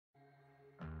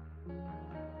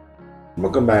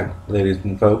Welcome back, ladies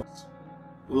and folks.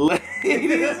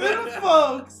 Ladies and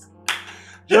folks,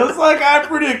 just like I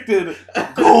predicted,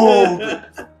 gold.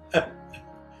 To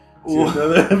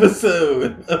another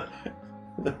episode of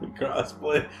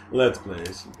Crossplay Let's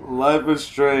Plays. Life is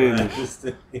strange.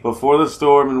 Before the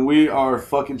storm, and we are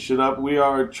fucking shit up. We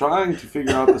are trying to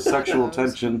figure out the sexual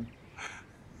tension.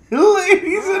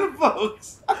 Ladies and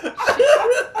folks.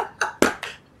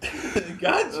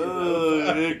 Got you.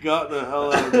 It got the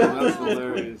hell out of me. That's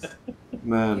hilarious.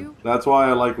 Man, that's why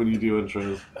I like when you do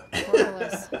intros.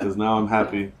 Because now I'm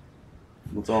happy.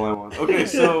 That's all I want. Okay,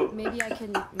 so... Maybe I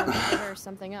can figure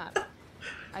something up.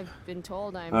 I've been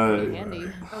told I'm pretty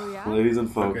handy. Oh, yeah? Ladies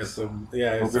and folks. Okay, so,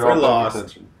 yeah, we're lost.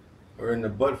 Attention. We're in the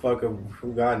buttfuck of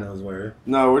who God knows where.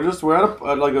 No, we're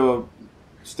at like a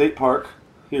state park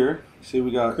here. See,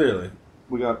 we got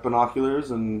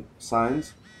binoculars and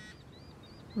signs.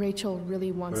 Rachel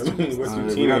really wants to use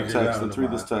this. We got text. Let's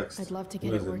read this text. I'd love to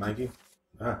get it working. Mikey?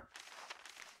 Ah.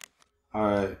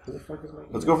 Alright. Who the fuck is Mikey?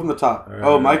 Let's go from the top.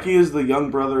 Right. Mikey is the young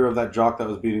brother of that jock that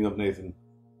was beating up Nathan.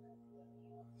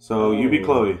 So you be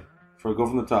Chloe. Go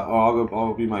from the top.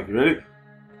 I'll be Mikey. Ready?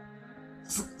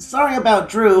 Sorry about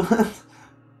Drew.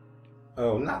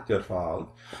 Oh, not your fault.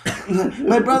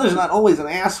 My brother's not always an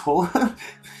asshole.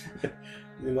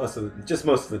 Most of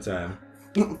the time.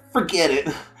 Forget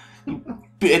it.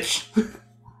 Bitch.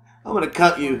 I'm gonna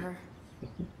cut you.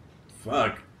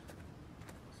 Fuck.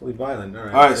 Fully violent.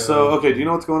 Alright, so okay, do you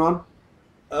know what's going on?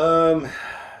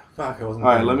 Fuck, I wasn't.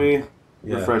 Alright, let me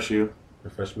refresh you.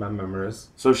 Refresh my memories.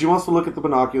 So she wants to look at the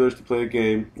binoculars to play a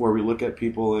game where we look at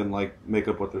people and like make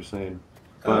up what they're saying.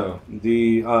 But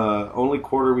the only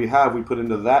quarter we have, we put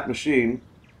into that machine,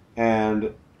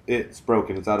 and it's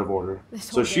broken. It's out of order.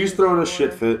 So she's throwing a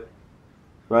shit fit,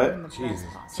 right? Jesus.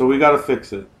 So we got to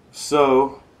fix it.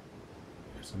 So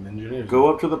some engineers. Go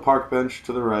up to the park bench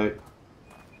to the right.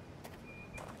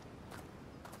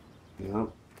 Yep.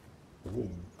 Ooh.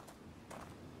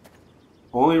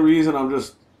 Only reason I'm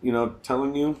just,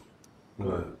 telling you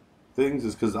What? things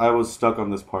is because I was stuck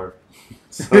on this part.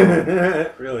 So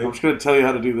really? I'm just going to tell you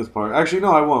how to do this part. Actually,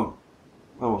 no, I won't.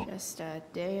 Just a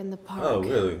day in the park. Oh,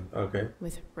 really? Okay.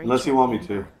 With Unless you want me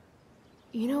to.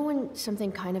 You know when something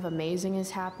kind of amazing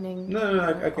is happening? No,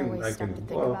 I can.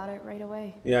 Think about it right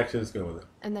away. Yeah, actually, let's go with it.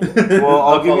 And then well,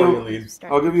 I'll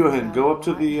give you a hint. Go up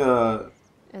to the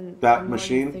that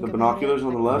machine, the binoculars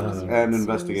on the left, and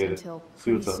investigate it.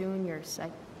 See what's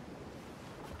up.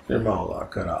 Your mall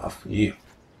cut off. Yeah.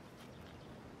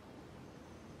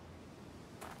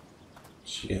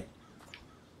 Shit.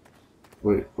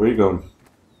 Wait, where are you going?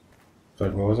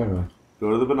 Fuck, where was I going?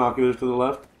 Go to the binoculars to the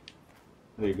left.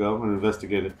 There you go, and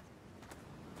investigate it.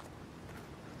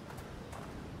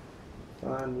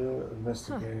 Time to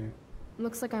investigate. Huh.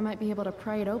 Looks like I might be able to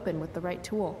pry it open with the right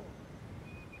tool.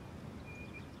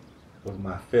 With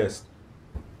my fist.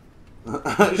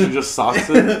 She just socks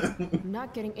it. I'm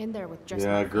not getting in there with just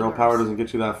yeah, my girl fingers. power doesn't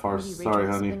get you that far. Maybe Sorry,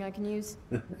 Rachel's honey. something I can use?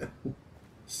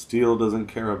 Steel doesn't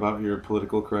care about your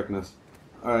political correctness.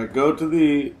 All right, go to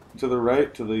the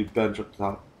right to the bench up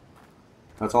top.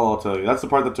 That's all I'll tell you. That's the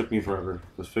part that took me forever,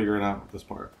 was figuring out this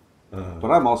part.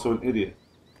 But I'm also an idiot.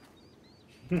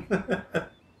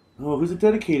 Oh, who's it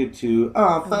dedicated to?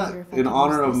 Oh, in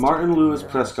honor of Martin Lewis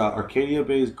Prescott, Arcadia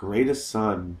Bay's greatest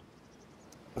son.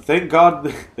 Thank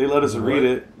God they let us read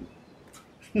it.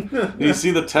 Do you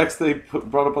see the text they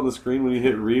brought up on the screen when you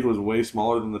hit read was way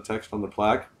smaller than the text on the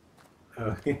plaque?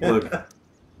 Oh, yeah. Look,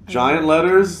 giant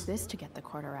letters. This to get the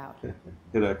quarter out.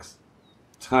 Hit X.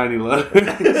 Tiny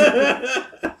letters.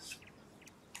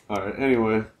 All right.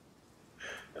 Anyway.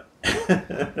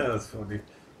 That's funny.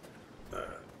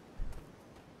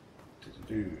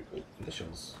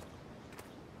 Initials.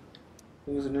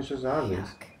 Whose initials are these?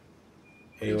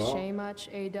 AWOL? Shay much,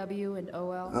 AW, and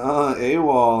OL.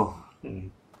 AWOL.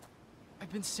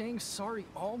 I've been saying sorry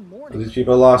all morning. Are these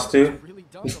people lost too? Really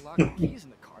dumb to lock the keys in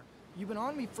the car. You've been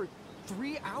on me for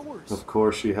 3 hours. Of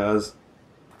course she has.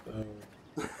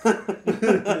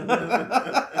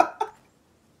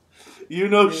 You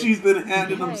know she's been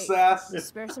handing them sass.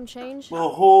 Spare some change? The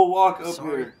whole walk up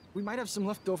Sorry. here. We might have some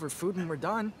leftover food when we're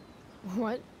done.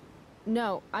 What?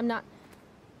 No, I'm not.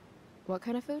 What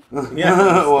kind of food?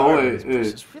 Yeah. Well, wait. This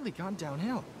place has really gone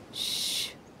downhill.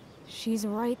 Shh. She's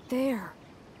right there.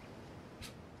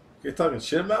 You're talking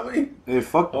shit about me? Hey,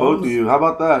 fuck both of you. How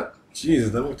about that?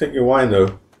 Jesus, let me take your wine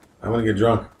though. I want to get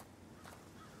drunk.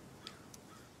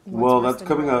 Well, that's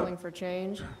coming up. Groveling for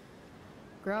change.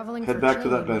 Groveling Head for back to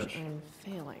that change bench. and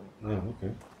failing. Oh,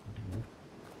 okay.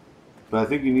 But I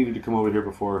think you needed to come over here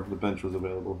before the bench was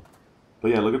available.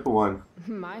 But yeah, look at the wine.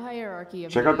 My hierarchy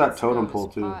of Check out that needs totem goes pole,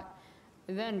 too. pot,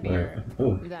 then beer, Right.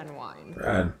 Ooh. then wine.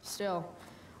 Rad. Still,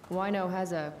 wino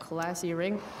has a classy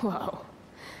ring. Whoa,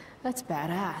 that's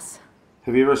badass.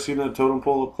 Have you ever seen a totem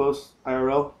pole up close,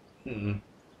 IRL? Mm-mm.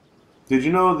 Did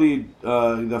you know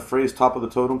the phrase "top of the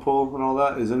totem pole" and all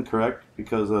that is incorrect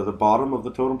because the bottom of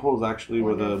the totem pole is actually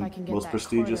where Wonder if the I can get most that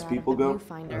prestigious quarter out of people the go?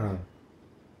 viewfinder.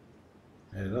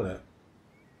 I didn't know that.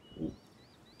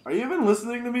 Are you even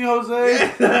listening to me,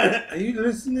 Jose? Are you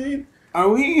listening? Are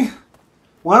we?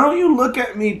 Why don't you look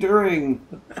at me during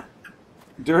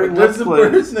There's Let's a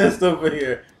Plays? bird's nest over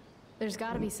here. There's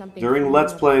got to be something During freeing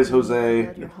Let's about Plays, being able to Jose.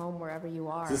 build your home wherever you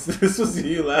are. This was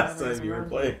you last Whatever's time you were around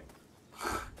playing.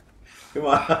 Come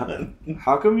on.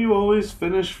 How come you always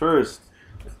finish first?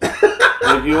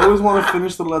 Like you always want to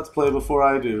finish the Let's Play before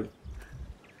I do.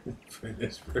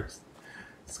 Finish first.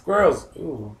 Squirrels.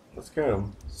 Ooh, let's get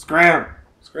them. Scram!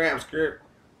 Scram, skirt.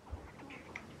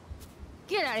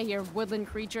 Get out of here, woodland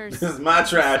creatures. This is my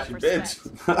trash, you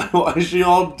Self-respect. bitch. Why is she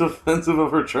all defensive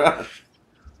of her trash?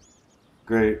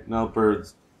 Great, now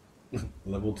birds.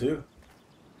 Level 2.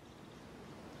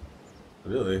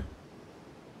 Really?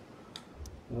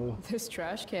 Oh. This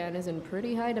trash can is in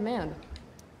pretty high demand.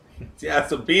 Yeah,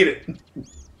 so beat it.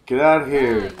 Get out of Ah,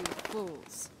 here. you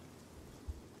fools.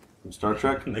 From Star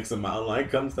Trek? Next a mountain lion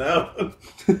comes down.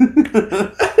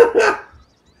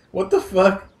 What the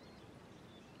fuck?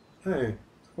 Hey,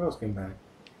 squirrels came back.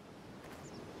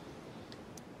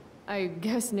 I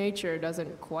guess nature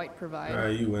doesn't quite provide.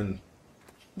 Alright, you win.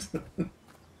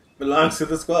 Belongs to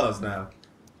the squirrels now.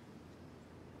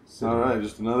 Alright,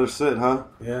 just another sit, huh?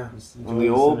 Yeah. just On the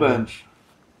enjoy old scenery. bench.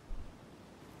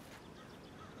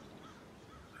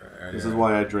 Alright, This is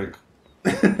why I drink.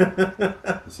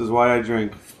 This is why I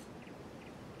drink.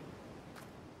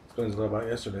 Explains a lot about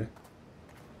yesterday.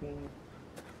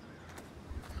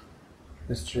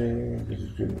 History.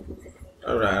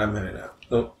 Alright, I'm heading out.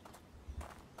 Nope.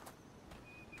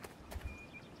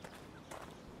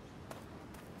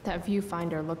 That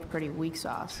viewfinder looked pretty weak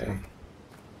sauce. Okay.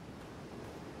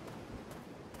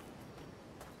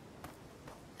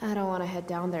 I don't want to head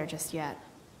down there just yet.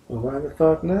 Well, why the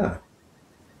fuck not?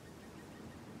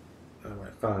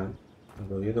 Alright, fine. I'll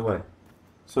go either way.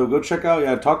 So go check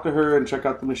out, talk to her and check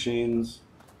out the machines.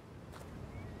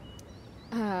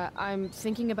 I'm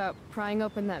thinking about prying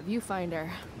open that viewfinder.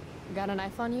 Got a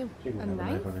knife on you? You can A have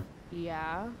knife? on her.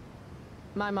 Yeah.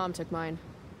 My mom took mine.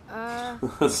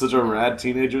 That's such a rad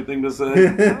teenager thing to say.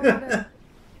 How about a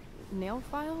nail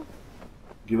file?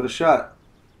 Give it a shot.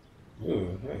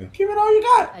 Ooh, hey. Give it all you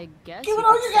got. I guess Give you it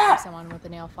all could you stab got. someone with a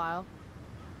nail file.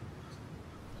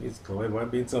 Jeez, Chloe, why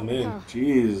being so mean? Oh,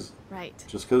 Jeez. right.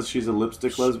 Just because she's a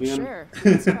lipstick lesbian? Sure.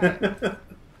 Let's try it.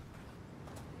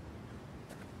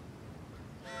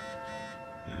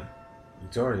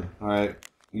 Victoria. Alright,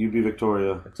 you be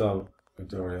Victoria. That's all,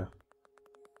 Victoria.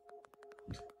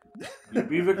 You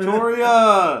be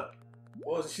Victoria!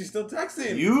 Well, she's still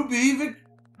texting. You be Vic...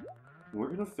 We're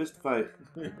gonna fist fight.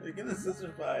 You're gonna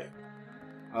sister fight.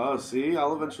 Oh, see?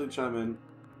 I'll eventually chime in.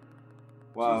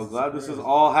 Wow, Jesus glad this is Christ.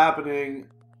 all happening.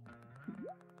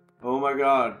 Oh my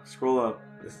god. Scroll up.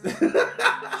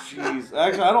 Jeez.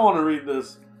 Actually, I don't want to read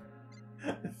this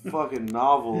fucking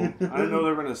novel. I didn't know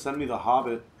they were gonna send me The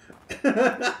Hobbit.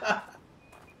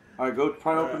 Alright, go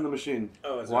pry open the machine.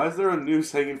 Oh, it's Why right. is there a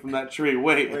noose hanging from that tree?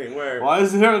 Wait. Wait, where? Why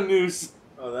is there a noose?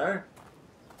 Oh, there?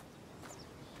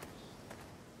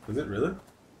 Is it really?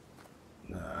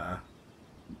 Nah.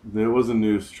 There was a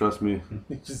noose, trust me.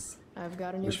 Just I've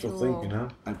got a new wishful tool. thinking, huh?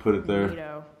 I put it there.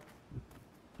 Neato.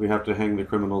 We have to hang the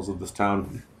criminals of this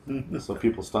town so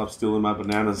people stop stealing my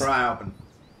bananas Pry open.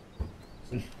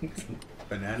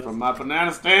 Bananas? from my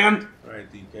banana stand.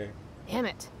 Alright, DK. Damn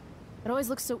it. It always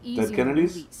looks so easy Dead in the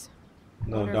Kennedys? movies.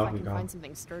 No, Wonder if I Donkey can Kong. find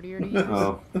something sturdier to use.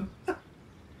 Oh.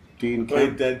 Dean Wait,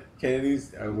 Kane. dead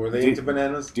Kennedys? Were they Dean- into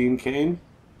bananas? Dean Kane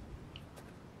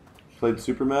played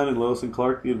Superman in Lois and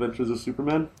Clark: The Adventures of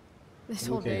Superman. This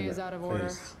whole day is out of order.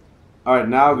 Face. All right,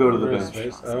 now go to the Where's bench.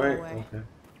 face? Alright, Away. okay.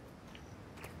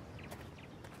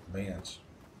 Bench.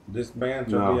 This bench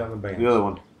or No, the other bench? the other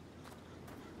one.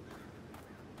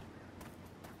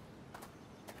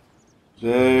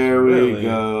 There we Really?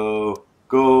 go.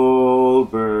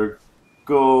 Goldberg.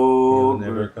 He'll Goldberg.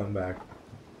 never come back.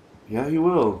 Yeah, he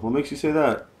will. What makes you say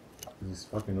that? He's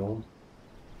fucking old.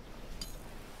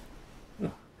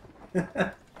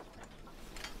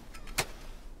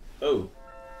 Oh.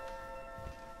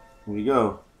 Here we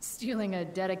go. Stealing a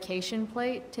dedication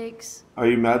plate takes... Are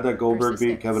you mad that Goldberg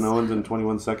beat Persistence. Kevin Owens in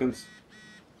 21 seconds?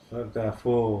 Fuck that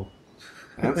fool.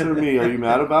 Answer me. Are you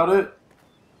mad about it?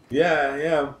 Yeah,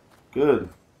 yeah. Good.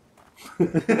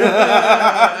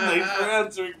 Thanks for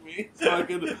answering me, so I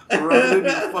can rub it in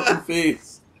your fucking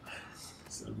face.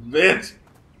 Bitch.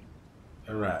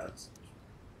 Alright, let's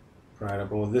pry it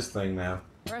up with this thing now.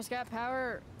 Prescott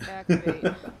power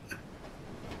activate.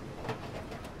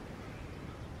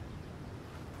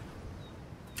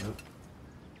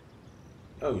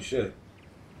 Oh shit.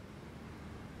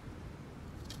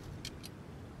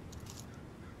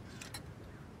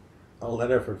 All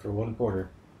that effort for 1 quarter.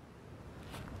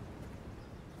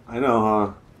 I know,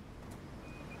 huh?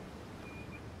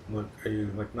 Look, are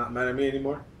you like not mad at me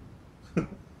anymore?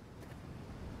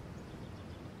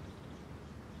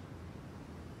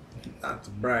 Not to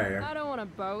brag. I don't want to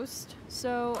boast,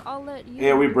 so I'll let you.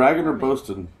 Yeah, we bragging or perform it.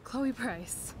 boasting? Chloe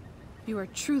Price, you are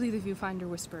truly the viewfinder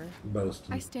whisperer.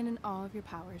 Boasting. I stand in awe of your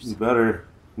powers. You better.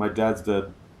 My dad's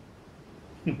dead.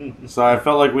 Sorry, I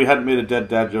felt like we hadn't made a dead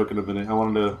dad joke in a minute. I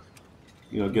wanted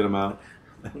to, get him out.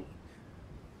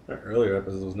 Our earlier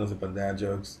episodes was nothing but dad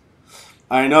jokes.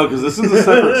 I know, because this is a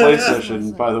separate play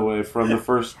session, by the way, from the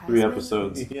first 3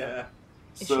 episodes. Yeah.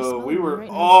 So we were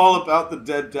all about the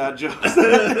dead dad jokes.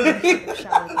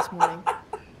 Shower this morning.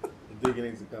 The digger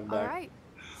needs to come All back. right,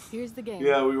 here's the game.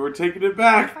 Yeah, we were taking it I'll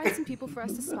back. find some people for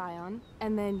us to spy on,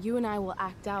 and then you and I will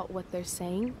act out what they're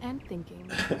saying and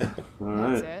thinking. All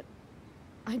That's right. it.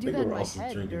 I do think that in we're my also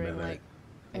head drinking during midnight. like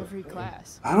every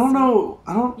class. I don't know.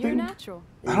 I don't You're think. natural.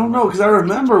 I don't know, because I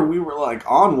remember we were like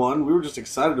on one. We were just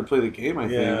excited to play the game, I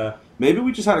think. Yeah. Maybe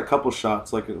we just had a couple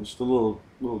shots, like it was just a little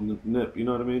nip, you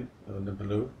know what I mean?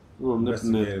 Nipaloo. A little nip.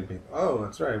 Investigating people. Oh,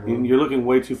 that's right. Well, You're looking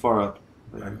way too far up.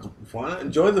 wanna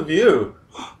enjoy the view.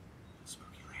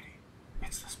 Spooky lady.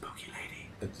 It's the spooky lady.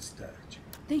 It's a statue.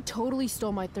 They totally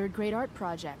stole my 3rd grade art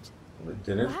project. It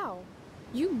didn't. Wow,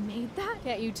 you made that?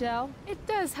 Can't you tell? It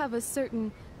does have a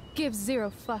certain give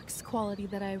zero fucks quality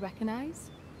that I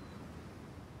recognize.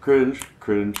 Cringe,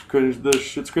 cringe, cringe. This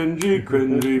shit's cringy,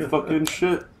 cringy, fucking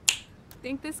shit.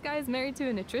 Think this guy's married to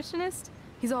a nutritionist?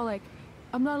 He's all like,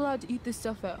 I'm not allowed to eat this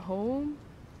stuff at home.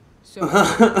 So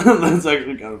That's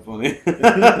actually kind of funny.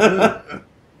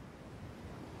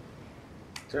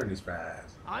 Turn these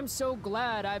fries. I'm so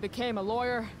glad I became a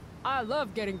lawyer. I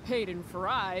love getting paid in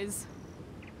fries.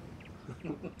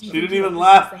 She didn't even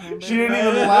laugh. She didn't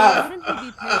even laugh. Wouldn't we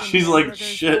be paid in She's like, hamburgers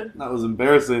shit, then? that was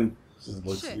embarrassing. This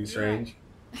looks to Shit, be you're strange.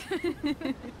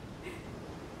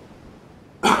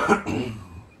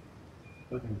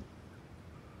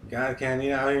 God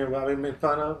candy out here while we make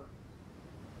fun of.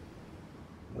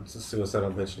 What's the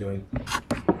suicidal bitch doing?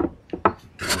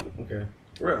 Okay.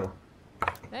 Real.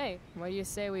 Hey, what do you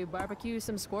say we barbecue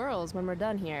some squirrels when we're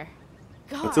done here?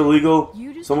 God, It's illegal.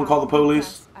 you just Someone had call the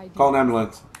police. best idea. Call an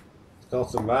ambulance. It's called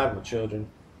survival, children.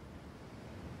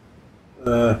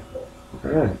 Alright,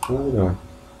 where are we going?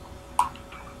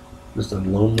 Just a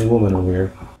lonely woman over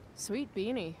here. Sweet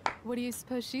beanie. What do you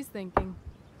suppose she's thinking?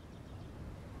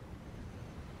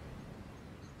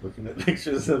 Looking at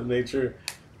pictures of nature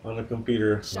on a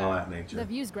computer. Sure. All that nature. The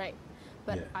view's great,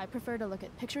 but Yeah. I prefer to look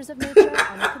at pictures of nature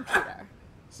on a computer.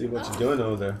 See what you're doing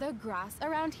over there. The grass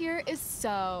around here is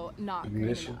so not green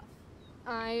Ignition. enough.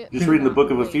 I Just reading the cannot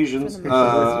book of wait for the Ephesians.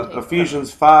 messages to take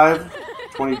Ephesians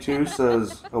 5:22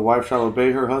 says, a wife shall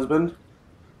obey her husband,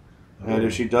 and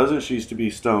if she doesn't, she's to be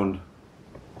stoned.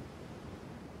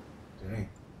 Dang.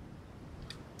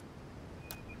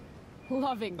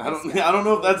 Loving this I don't guy.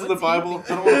 know if that's in the What's he Bible.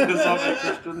 I don't want to piss off any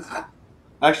Christians.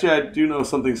 Actually, I do know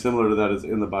something similar to that is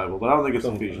in the Bible, but I don't think it's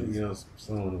Ephesians. You know,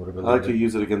 someone would have I been like to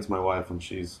use it against my wife when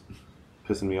she's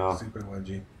pissing me off. Super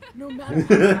wedgie. No matter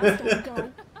how fast I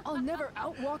go, I'll never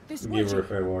outwalk this Give her a widget.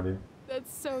 fair warning.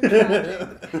 That's so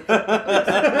tragic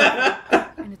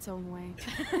in its own way.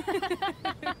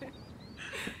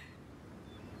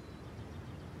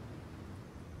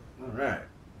 Alright.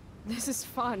 This is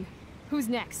fun. Who's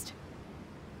next?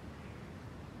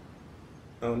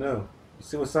 Oh no.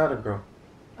 Suicidal girl.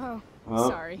 Oh, Well,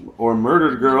 sorry. or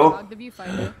murdered Didn't mean to girl. hog the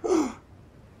viewfinder.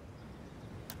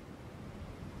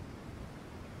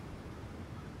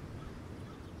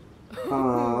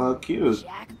 Aw, cute.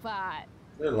 Jackpot.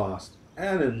 They're lost.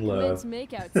 And in Let's love.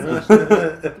 make out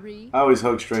session. 3, I always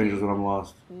hug strangers when I'm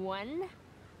lost. 1.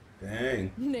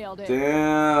 Dang. Nailed it.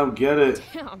 Damn, get it.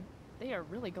 Damn. They are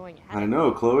really going at I it.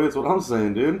 know, Chloe, it's what I'm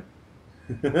saying, dude.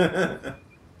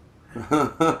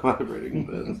 Vibrating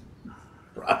beds.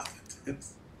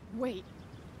 Prostitutes. Wait.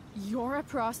 You're a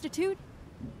prostitute?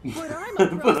 But I'm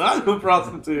a But I'm prostitute. a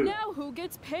prostitute. Now who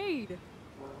gets paid?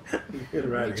 Good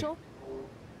writing. Rachel?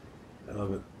 I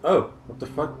love it. Oh, what the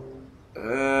fuck?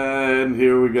 And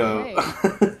here we go. Hey.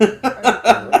 Are you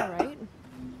alright?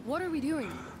 What are we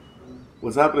doing?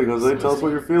 What's happening, Jose? Tell us what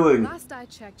you're feeling. Last I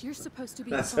checked, you're supposed to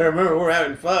be. That's I remember we're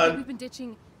having fun. We've been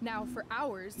ditching now for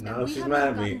hours, No, and we she's haven't mad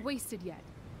at gotten me. wasted yet.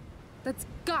 That's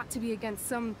got to be against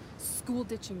some school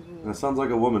ditching rule. That sounds like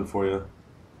a woman for you.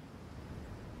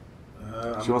 She I'm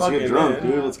wants to get fucking drunk, in.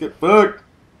 dude. Let's get fucked.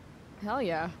 Hell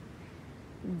yeah.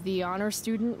 The honor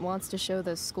student wants to show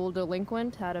the school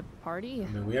delinquent how to party.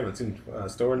 I mean, we haven't seen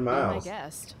store in Be my miles.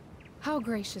 guest. How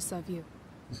gracious of you.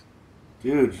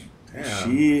 Dude, Damn.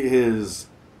 she is...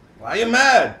 Why are you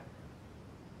mad?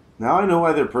 Now I know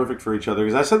why they're perfect for each other.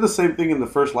 Because I said the same thing in the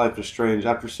first Life is Strange.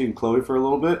 After seeing Chloe for a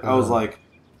little bit, I was like,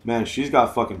 man, she's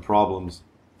got fucking problems.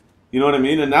 You know what I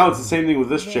mean? And now it's the same thing with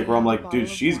this chick where I'm like, dude,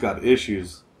 she's got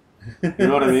issues. You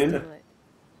know what I mean?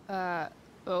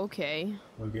 Okay.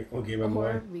 We'll give him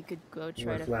Or more. we could go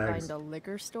try to flags. find a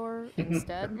liquor store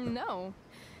instead. No.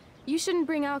 You shouldn't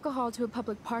bring alcohol to a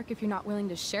public park if you're not willing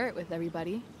to share it with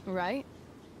everybody, right?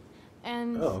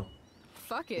 And Oh.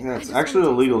 fuck it. Yeah, I it's just wanna actually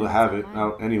take illegal some to have notes it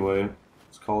online. out anyway.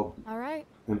 It's called All right.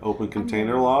 an open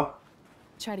container going. law.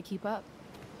 Try to keep up.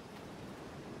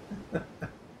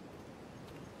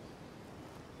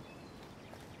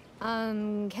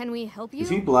 Can we help you? Is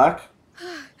he black?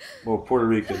 Or Puerto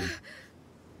Rican?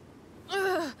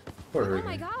 Puerto Oh Rican.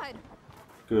 my god.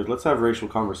 Good. Let's have racial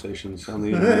conversations on the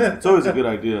internet. It's always a good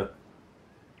idea.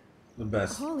 The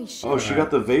best. Holy shit. Oh, she got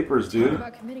the vapors, What dude.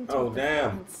 about committing to Oh, a damn.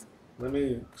 offense? Let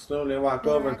me slowly walk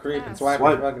over and creep and fast. swipe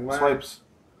Swipe. his fucking mind. Swipes.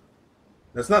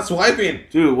 That's not swiping.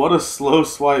 Dude, what a slow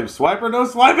swipe. Swipe or no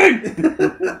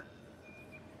swiping?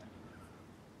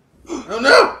 Oh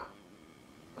no!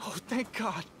 Oh, thank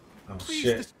God. Oh Please,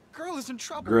 shit. this girl is in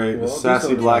trouble. Great. Well, The I'll do sassy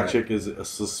something black right. chick is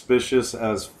suspicious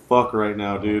as fuck right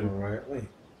now, dude. Alright, wait.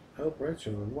 Help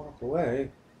Rachel and walk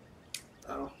away.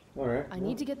 Oh, alright. I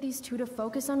need to get these two to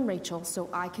focus on Rachel so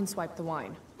I can swipe the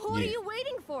wine. What are Yeah. you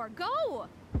waiting for? Go!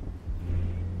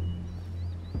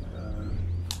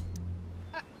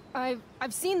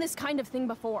 I've seen this kind of thing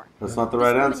before. That's not the This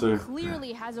right woman answer.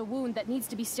 clearly has a wound that needs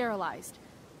to be sterilized.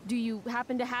 Do you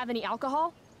happen to have any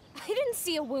alcohol? I didn't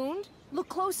see a wound. Look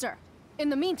closer. In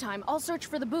the meantime, I'll search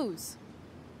for the booze.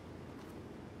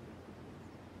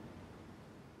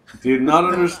 Do you not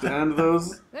understand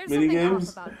those There's mini something off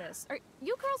games? about this. Are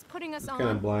you girls putting us on?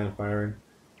 Kind of blind firing.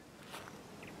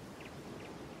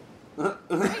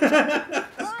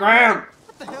 Scram!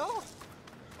 What the hell?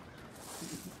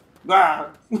 Ah!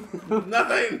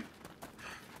 Nothing!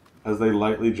 As they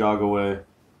lightly jog away.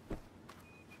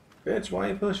 Bitch, why are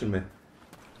you pushing me?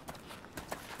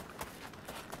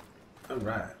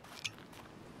 Alright.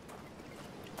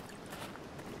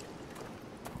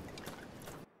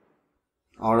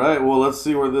 Alright, well, let's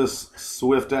see where this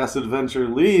swift-ass adventure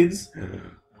leads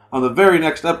on the very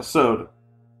next episode.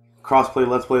 Crossplay,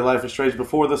 Let's Play Life is Strange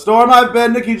Before the Storm. I've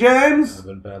been Nicky James. I've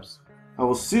been Peps. I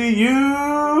will see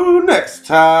you next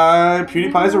time.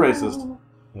 PewDiePie's a racist.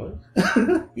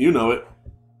 What? You know it.